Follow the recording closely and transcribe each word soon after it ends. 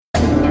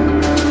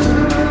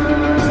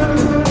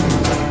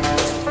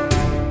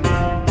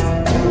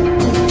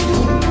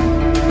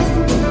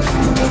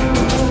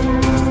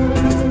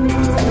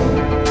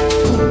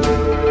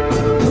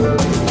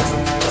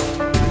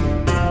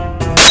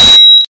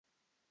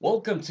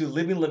Welcome to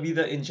Living La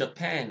Vida in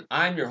Japan.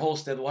 I'm your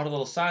host, Eduardo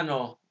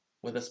Lozano,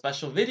 with a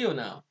special video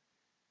now.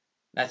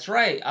 That's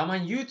right, I'm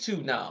on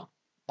YouTube now.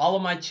 Follow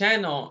my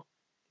channel,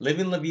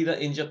 Living La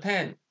Vida in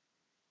Japan.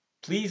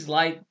 Please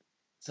like,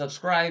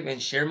 subscribe,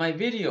 and share my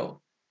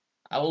video.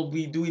 I will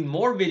be doing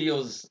more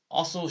videos,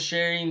 also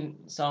sharing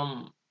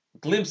some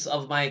glimpse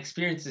of my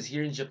experiences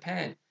here in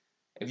Japan.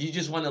 If you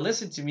just want to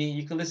listen to me,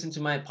 you can listen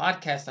to my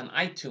podcast on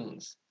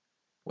iTunes.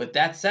 With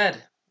that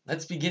said,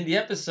 let's begin the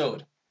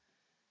episode.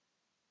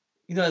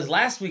 As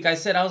last week I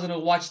said I was going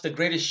to watch The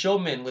Greatest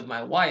Showman with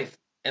my wife,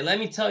 and let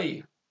me tell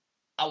you,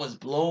 I was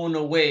blown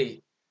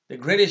away. The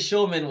Greatest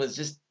Showman was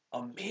just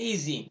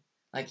amazing.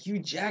 Like Hugh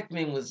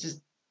Jackman was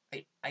just,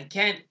 I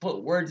can't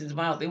put words in his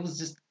mouth. It was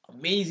just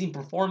amazing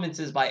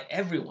performances by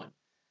everyone.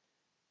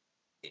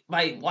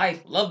 My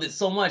wife loved it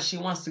so much she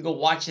wants to go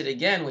watch it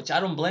again, which I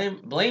don't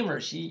blame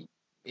her.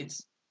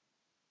 It's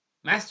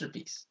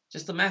masterpiece,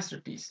 just a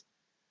masterpiece.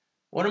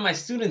 One of my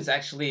students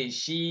actually,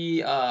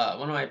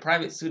 one of my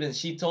private students,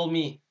 she told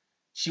me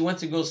she went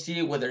to go see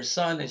it with her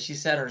son, and she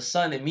said her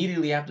son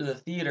immediately after the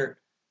theater,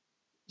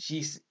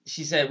 she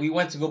said we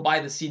went to go buy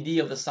the CD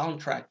of the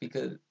soundtrack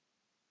because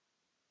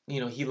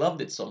he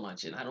loved it so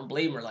much, and I don't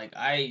blame her. Like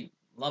I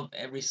love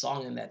every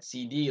song in that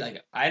CD.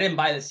 Like I didn't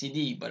buy the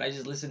CD, but I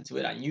just listened to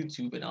it on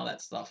YouTube and all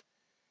that stuff.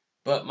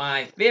 But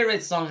my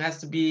favorite song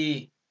has to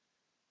be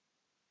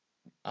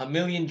A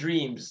Million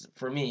Dreams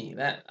for me.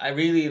 That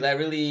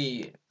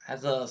really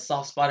has a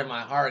soft spot in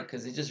my heart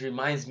because it just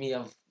reminds me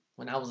of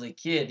when I was a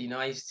kid.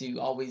 I used to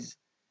always,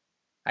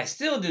 I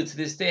still do to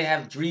this day,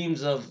 have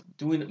dreams of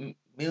doing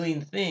a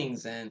million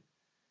things, and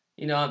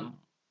it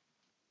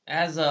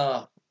has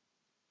a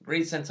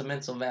great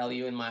sentimental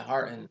value in my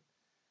heart. And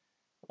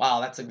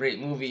wow, that's a great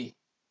movie.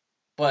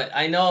 But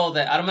I know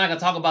that I'm not gonna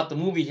talk about the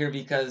movie here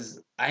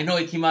because I know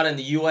it came out in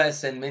the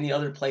U.S. and many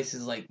other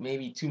places like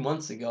maybe 2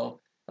 months ago.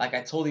 Like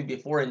I told you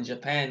before, in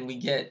Japan we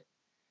get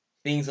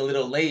things a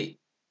little late.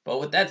 But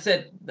with that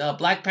said, the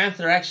Black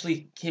Panther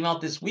actually came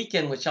out this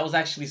weekend, which I was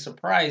actually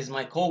surprised.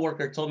 My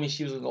coworker told me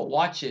she was gonna go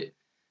watch it,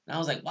 and I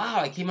was like,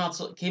 "Wow, it came out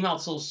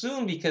so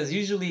soon," because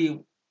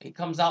usually it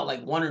comes out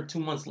like 1 or 2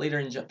 months later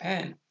in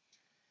Japan.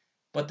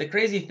 But the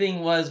crazy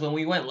thing was when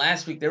we went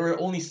last week, there were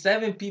only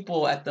 7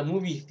 people at the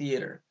movie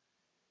theater.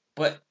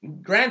 But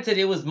granted,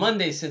 it was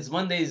Monday since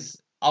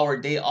Monday's our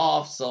day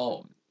off,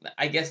 so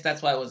I guess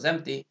that's why it was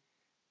empty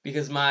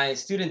because my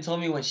student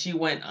told me when she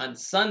went on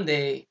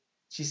Sunday,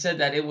 she said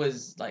that it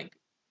was like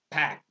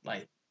packed,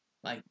 like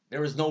there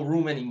was no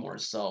room anymore.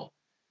 So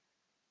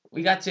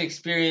we got to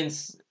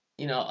experience,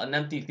 an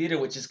empty theater,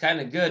 which is kind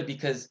of good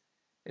because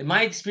in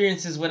my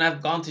experiences when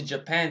I've gone to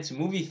Japan to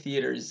movie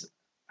theaters,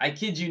 I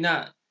kid you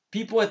not,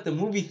 people at the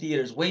movie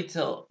theaters wait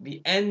till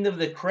the end of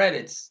the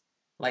credits.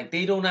 Like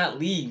they do not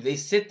leave. They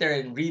sit there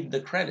and read the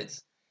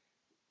credits.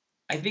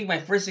 I think my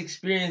first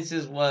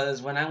experiences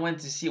was when I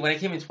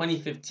came in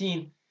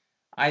 2015,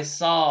 I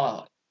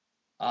saw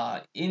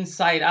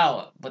Inside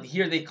Out, but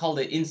here they called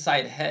it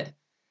Inside Head.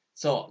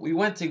 So we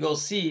went to go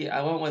see.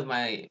 I went with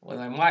my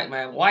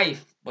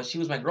wife, but she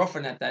was my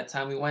girlfriend at that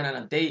time. We went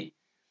on a date,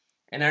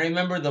 and I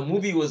remember the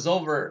movie was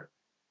over,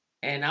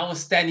 and I was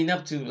standing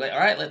up to like, all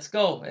right, let's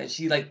go. And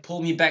she like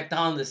pulled me back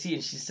down the seat,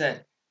 and she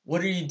said,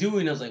 "What are you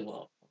doing?" I was like,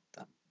 "Well,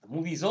 the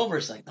movie's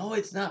over." She's like, "No,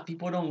 it's not.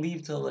 People don't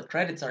leave till the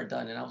credits are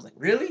done." And I was like,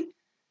 "Really?"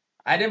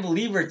 I didn't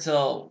believe her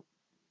till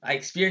I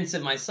experienced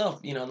it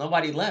myself.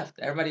 Nobody left.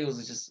 Everybody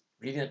was just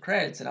reading the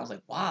credits, and I was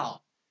like,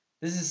 "Wow,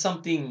 this is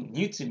something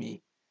new to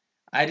me."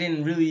 I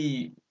didn't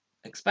really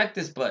expect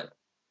this, but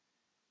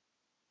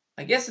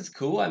I guess it's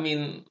cool. I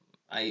mean,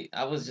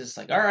 I was just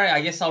like, "All right,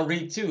 I guess I'll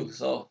read too."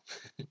 So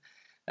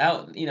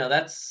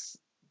that's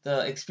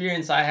the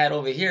experience I had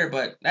over here,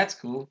 but that's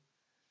cool.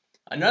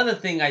 Another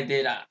thing I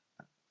did, I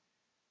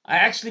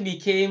actually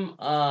became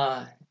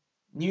a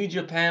New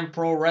Japan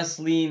Pro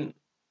Wrestling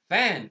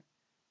fan.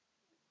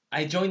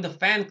 I joined the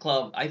fan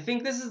club. I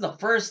think this is the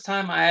first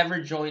time I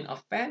ever joined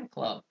a fan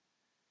club.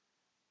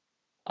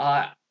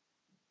 Uh,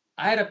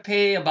 I had to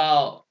pay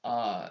about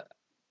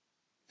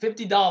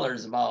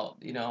 $50. About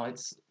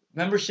it's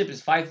membership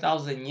is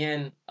 5,000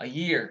 yen a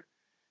year,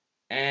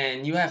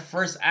 and you have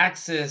first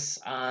access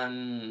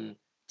on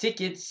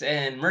tickets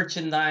and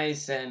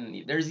merchandise,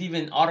 and there's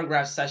even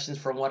autograph sessions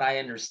from what I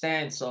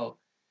understand. So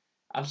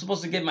I'm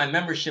supposed to get my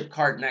membership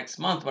card next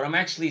month, but I'm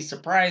actually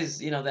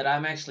surprised, that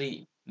I'm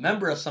actually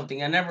member of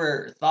something. I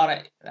never thought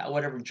I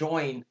would ever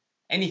join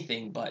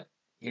anything, but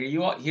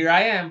here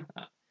I am.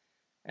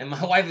 And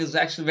my wife is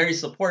actually very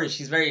supportive.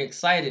 She's very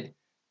excited.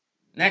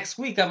 Next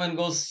week I'm gonna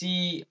go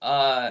see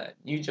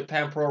New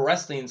Japan Pro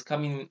Wrestling is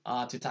coming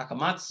to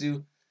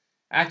Takamatsu.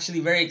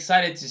 Actually very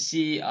excited to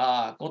see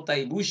Kota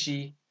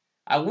Ibushi.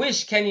 I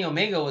wish Kenny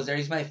Omega was there.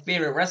 He's my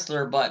favorite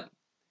wrestler, but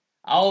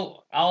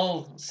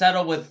I'll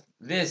settle with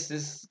this.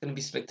 This is gonna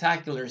be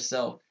spectacular.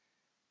 So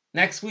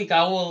next week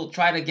I will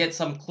try to get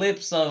some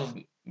clips of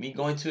me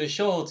going to a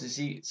show to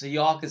see, so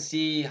y'all can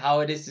see how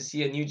it is to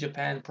see a New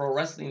Japan Pro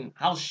Wrestling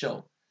house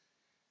show.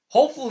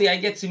 Hopefully I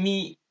get to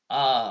meet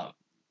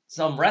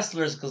some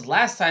wrestlers, because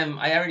last time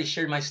I already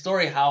shared my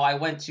story how I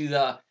went to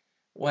the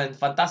when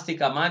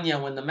Fantastica Mania,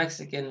 when the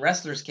Mexican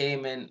wrestlers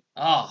came, and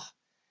oh,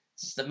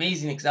 it's just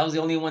amazing because I was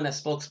the only one that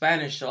spoke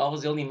Spanish, so I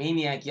was the only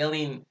maniac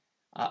yelling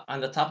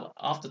on the top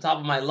off the top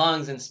of my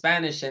lungs in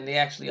Spanish, and they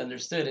actually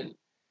understood it.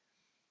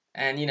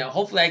 And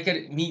hopefully I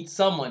could meet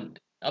someone.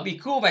 It'll be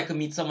cool if I could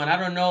meet someone. I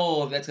don't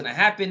know if that's gonna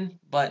happen,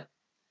 but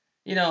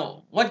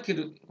one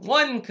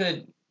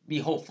could be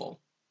hopeful.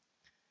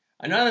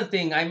 Another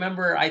thing, I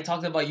remember I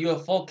talked about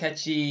UFO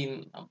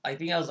catching. I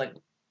think I was like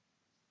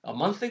a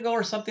month ago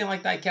or something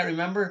like that. I can't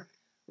remember.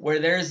 Where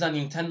there's a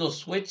Nintendo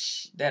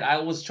Switch that I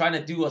was trying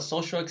to do a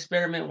social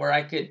experiment where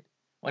I could,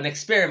 an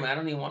experiment. I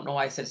don't even know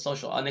why I said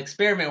social. An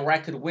experiment where I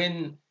could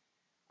win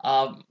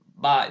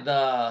by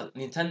the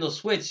Nintendo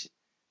Switch,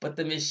 but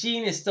the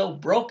machine is still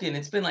broken.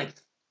 It's been like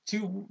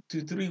 2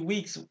 to 3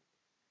 weeks.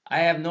 I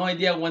have no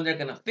idea when they're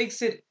gonna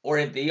fix it or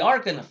if they are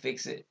gonna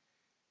fix it.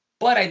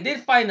 But I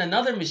did find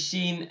another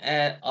machine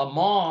at a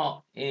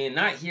mall in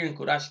not here in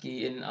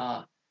Kurashiki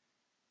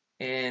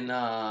in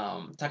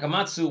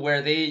Takamatsu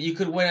where they you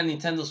could win a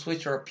Nintendo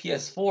Switch or a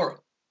PS4.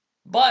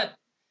 But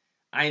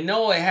I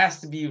know it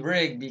has to be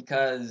rigged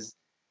because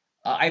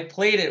I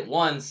played it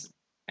once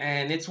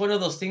and it's one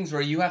of those things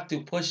where you have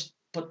to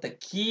put the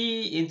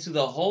key into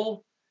the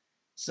hole.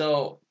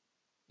 So,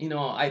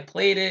 I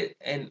played it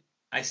and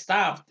I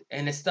stopped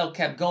and it still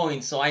kept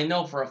going. So I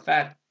know for a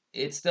fact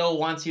it still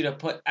wants you to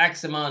put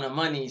X amount of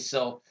money.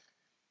 So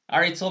I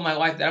already told my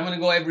wife that I'm gonna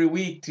go every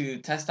week to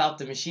test out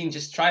the machine,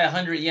 just try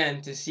 100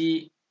 yen to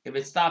see if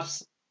it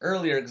stops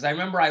earlier. Because I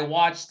remember I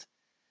watched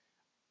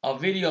a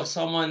video of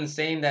someone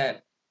saying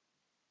that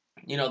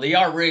they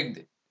are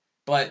rigged,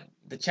 but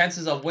the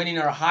chances of winning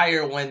are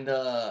higher when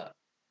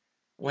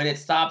it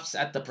stops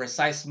at the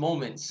precise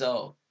moment.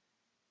 So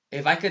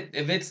if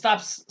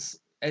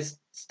it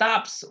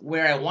stops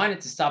where I want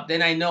it to stop,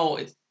 then I know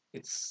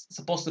it's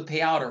supposed to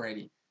pay out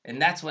already, and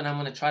that's when I'm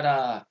gonna try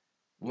to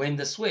win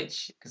the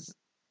Switch because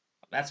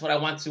that's what I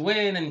want to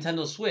win, a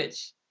Nintendo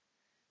Switch.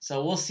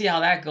 So we'll see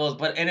how that goes.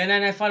 But and then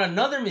I found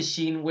another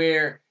machine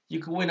where you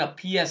could win a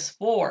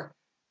PS4,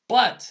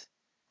 but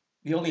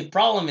the only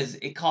problem is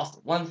it costs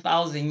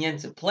 1,000 yen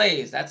to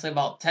play. So that's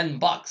about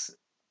 $10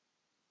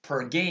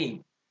 per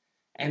game,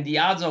 and the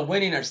odds of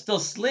winning are still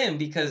slim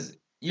because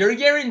you're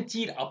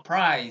guaranteed a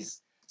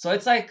prize. So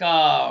it's like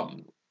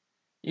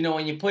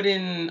when you put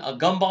in a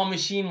gumball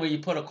machine where you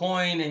put a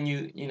coin and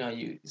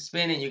you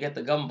spin it, you get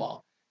the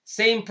gumball.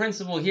 Same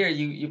principle here.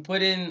 You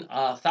put in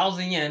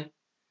 1,000 yen,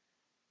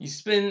 you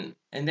spin,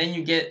 and then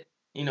you get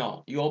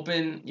you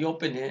open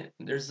it.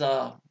 There's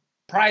a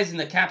prize in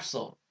the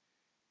capsule.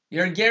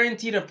 You're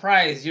guaranteed a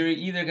prize. You're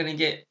either gonna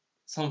get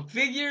some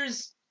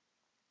figures,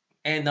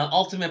 and the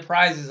ultimate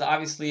prize is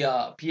obviously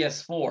a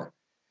PS4.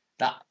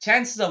 The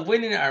chances of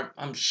winning are,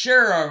 I'm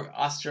sure, are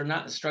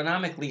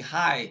astronomically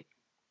high.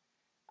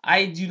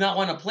 I do not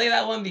want to play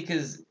that one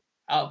because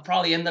I'll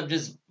probably end up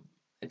just.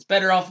 It's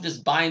better off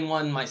just buying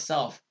one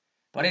myself.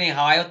 But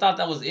anyhow, I thought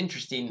that was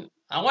interesting.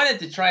 I wanted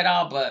to try it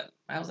out, but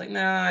I was like,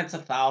 nah, it's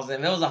 1,000.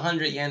 If it was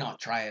 100 yen, I'll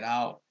try it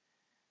out.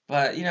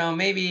 But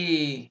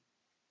maybe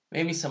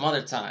some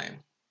other time.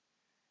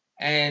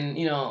 And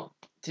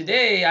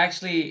today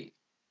actually,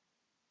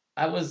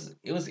 it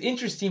was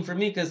interesting for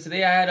me because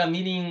today I had a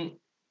meeting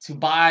to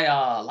buy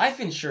life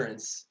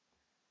insurance.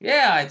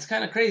 Yeah, it's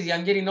kind of crazy.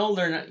 I'm getting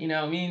older, and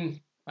me and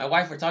my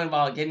wife were talking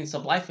about getting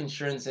some life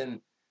insurance, and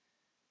it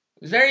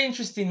was a very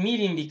interesting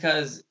meeting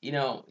because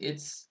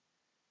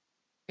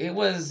it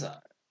was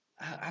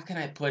how can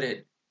I put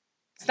it?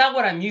 It's not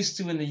what I'm used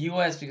to in the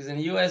U.S. because in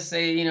the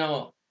USA, you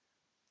know,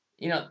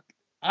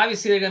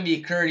 obviously they're gonna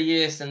be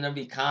courteous and they'll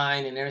be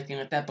kind and everything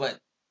like that, but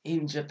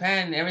in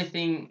Japan,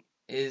 everything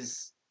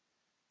is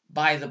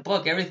by the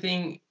book.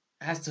 Everything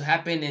has to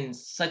happen in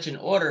such an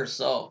order.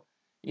 So,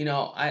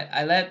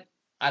 I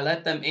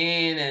let them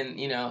in,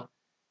 and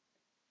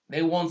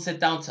they won't sit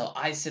down till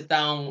I sit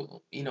down.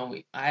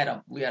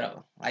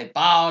 I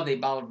bowed, they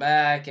bowed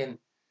back, and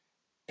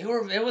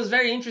it was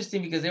very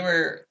interesting because they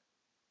were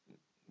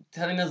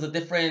telling us the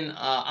different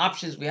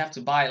options we have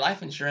to buy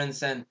life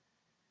insurance, and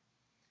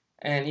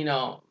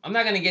I'm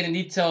not gonna get in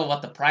detail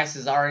what the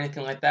prices are or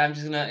anything like that.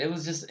 It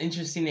was just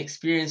interesting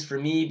experience for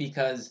me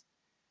because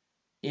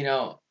you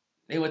know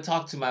they would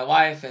talk to my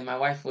wife and my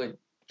wife would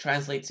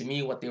translate to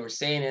me what they were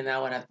saying, and I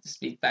would have to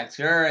speak back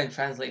to her and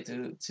translate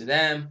to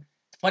them.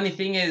 Funny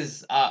thing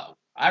is, I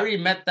already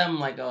met them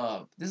like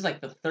this is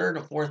like the third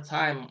or fourth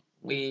time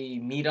we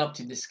meet up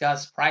to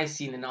discuss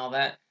pricing and all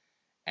that.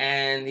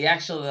 And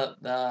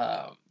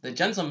the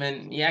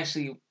gentleman, he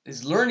actually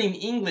is learning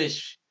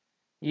English.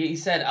 He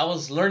said I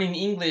was learning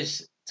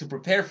English to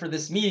prepare for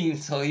this meeting,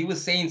 so he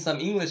was saying some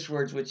English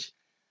words, which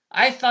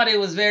I thought it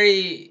was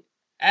very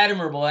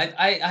admirable.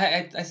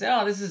 I said,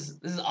 oh, this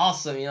is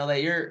awesome.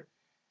 That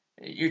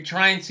you're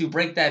trying to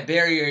break that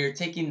barrier. You're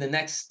taking the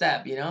next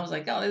step. I was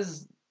like, oh,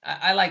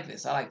 I like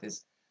this. I like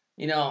this.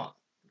 You know,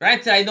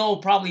 Granted, I know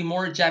probably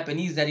more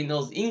Japanese than he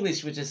knows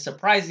English, which is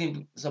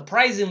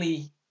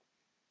surprisingly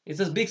It's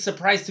a big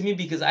surprise to me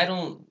because I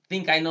don't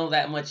think I know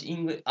that much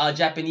English,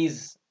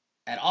 Japanese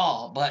at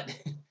all, but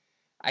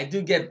I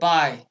do get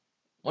by.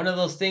 One of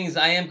those things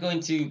I am going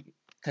to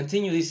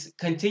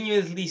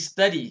continuously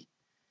study,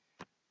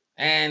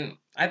 and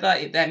I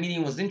thought that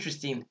meeting was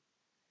interesting.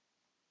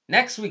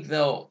 Next week,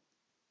 though,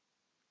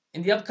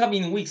 in the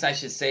upcoming weeks, I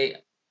should say,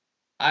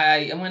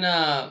 I am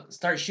gonna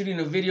start shooting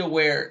a video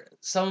where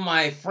some of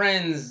my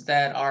friends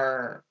that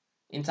are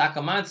in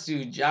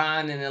Takamatsu,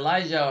 John and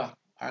Elijah,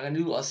 are gonna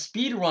do a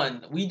speed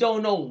run. We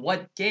don't know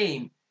what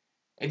game.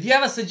 If you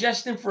have a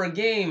suggestion for a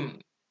game,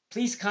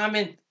 please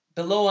comment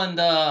below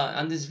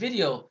on this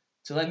video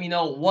to let me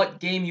know what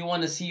game you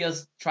want to see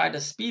us try to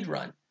speed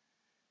run.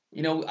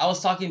 I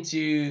was talking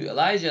to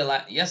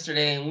Elijah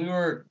yesterday, and we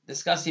were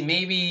discussing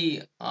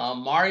maybe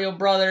Mario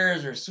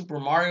Brothers or Super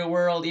Mario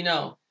World.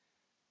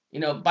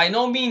 By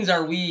no means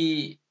are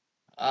we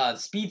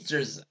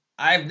speedsters.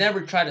 I've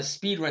never tried a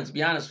speed run, to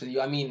be honest with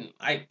you. I mean,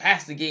 I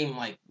passed the game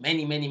like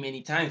many, many,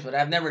 many times, but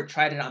I've never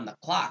tried it on the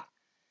clock.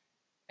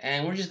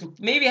 And we're just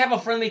maybe have a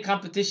friendly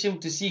competition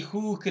to see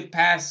who could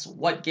pass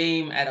what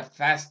game at a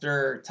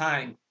faster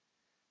time.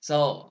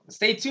 So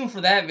stay tuned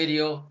for that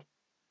video.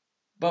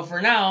 But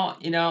for now,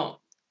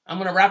 I'm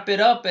gonna wrap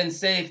it up and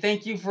say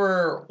thank you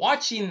for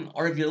watching,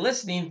 or if you're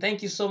listening,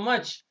 thank you so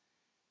much.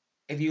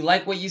 If you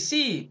like what you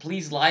see,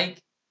 please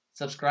like,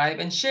 subscribe,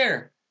 and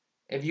share.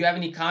 If you have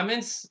any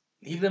comments,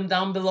 leave them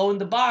down below in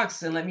the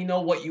box and let me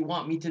know what you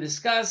want me to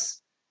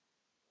discuss.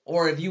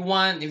 Or if you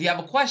have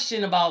a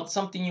question about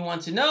something you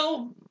want to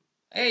know,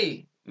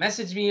 hey,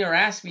 message me or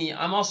ask me.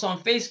 I'm also on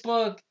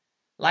Facebook.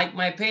 Like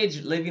my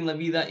page, Living La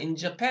Vida in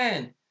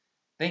Japan.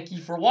 Thank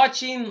you for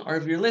watching, or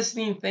if you're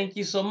listening, thank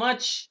you so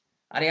much.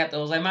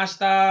 Arigatou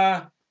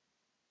gozaimashita.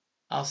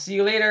 I'll see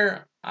you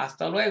later.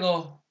 Hasta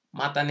luego.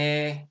 Mata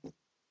ne.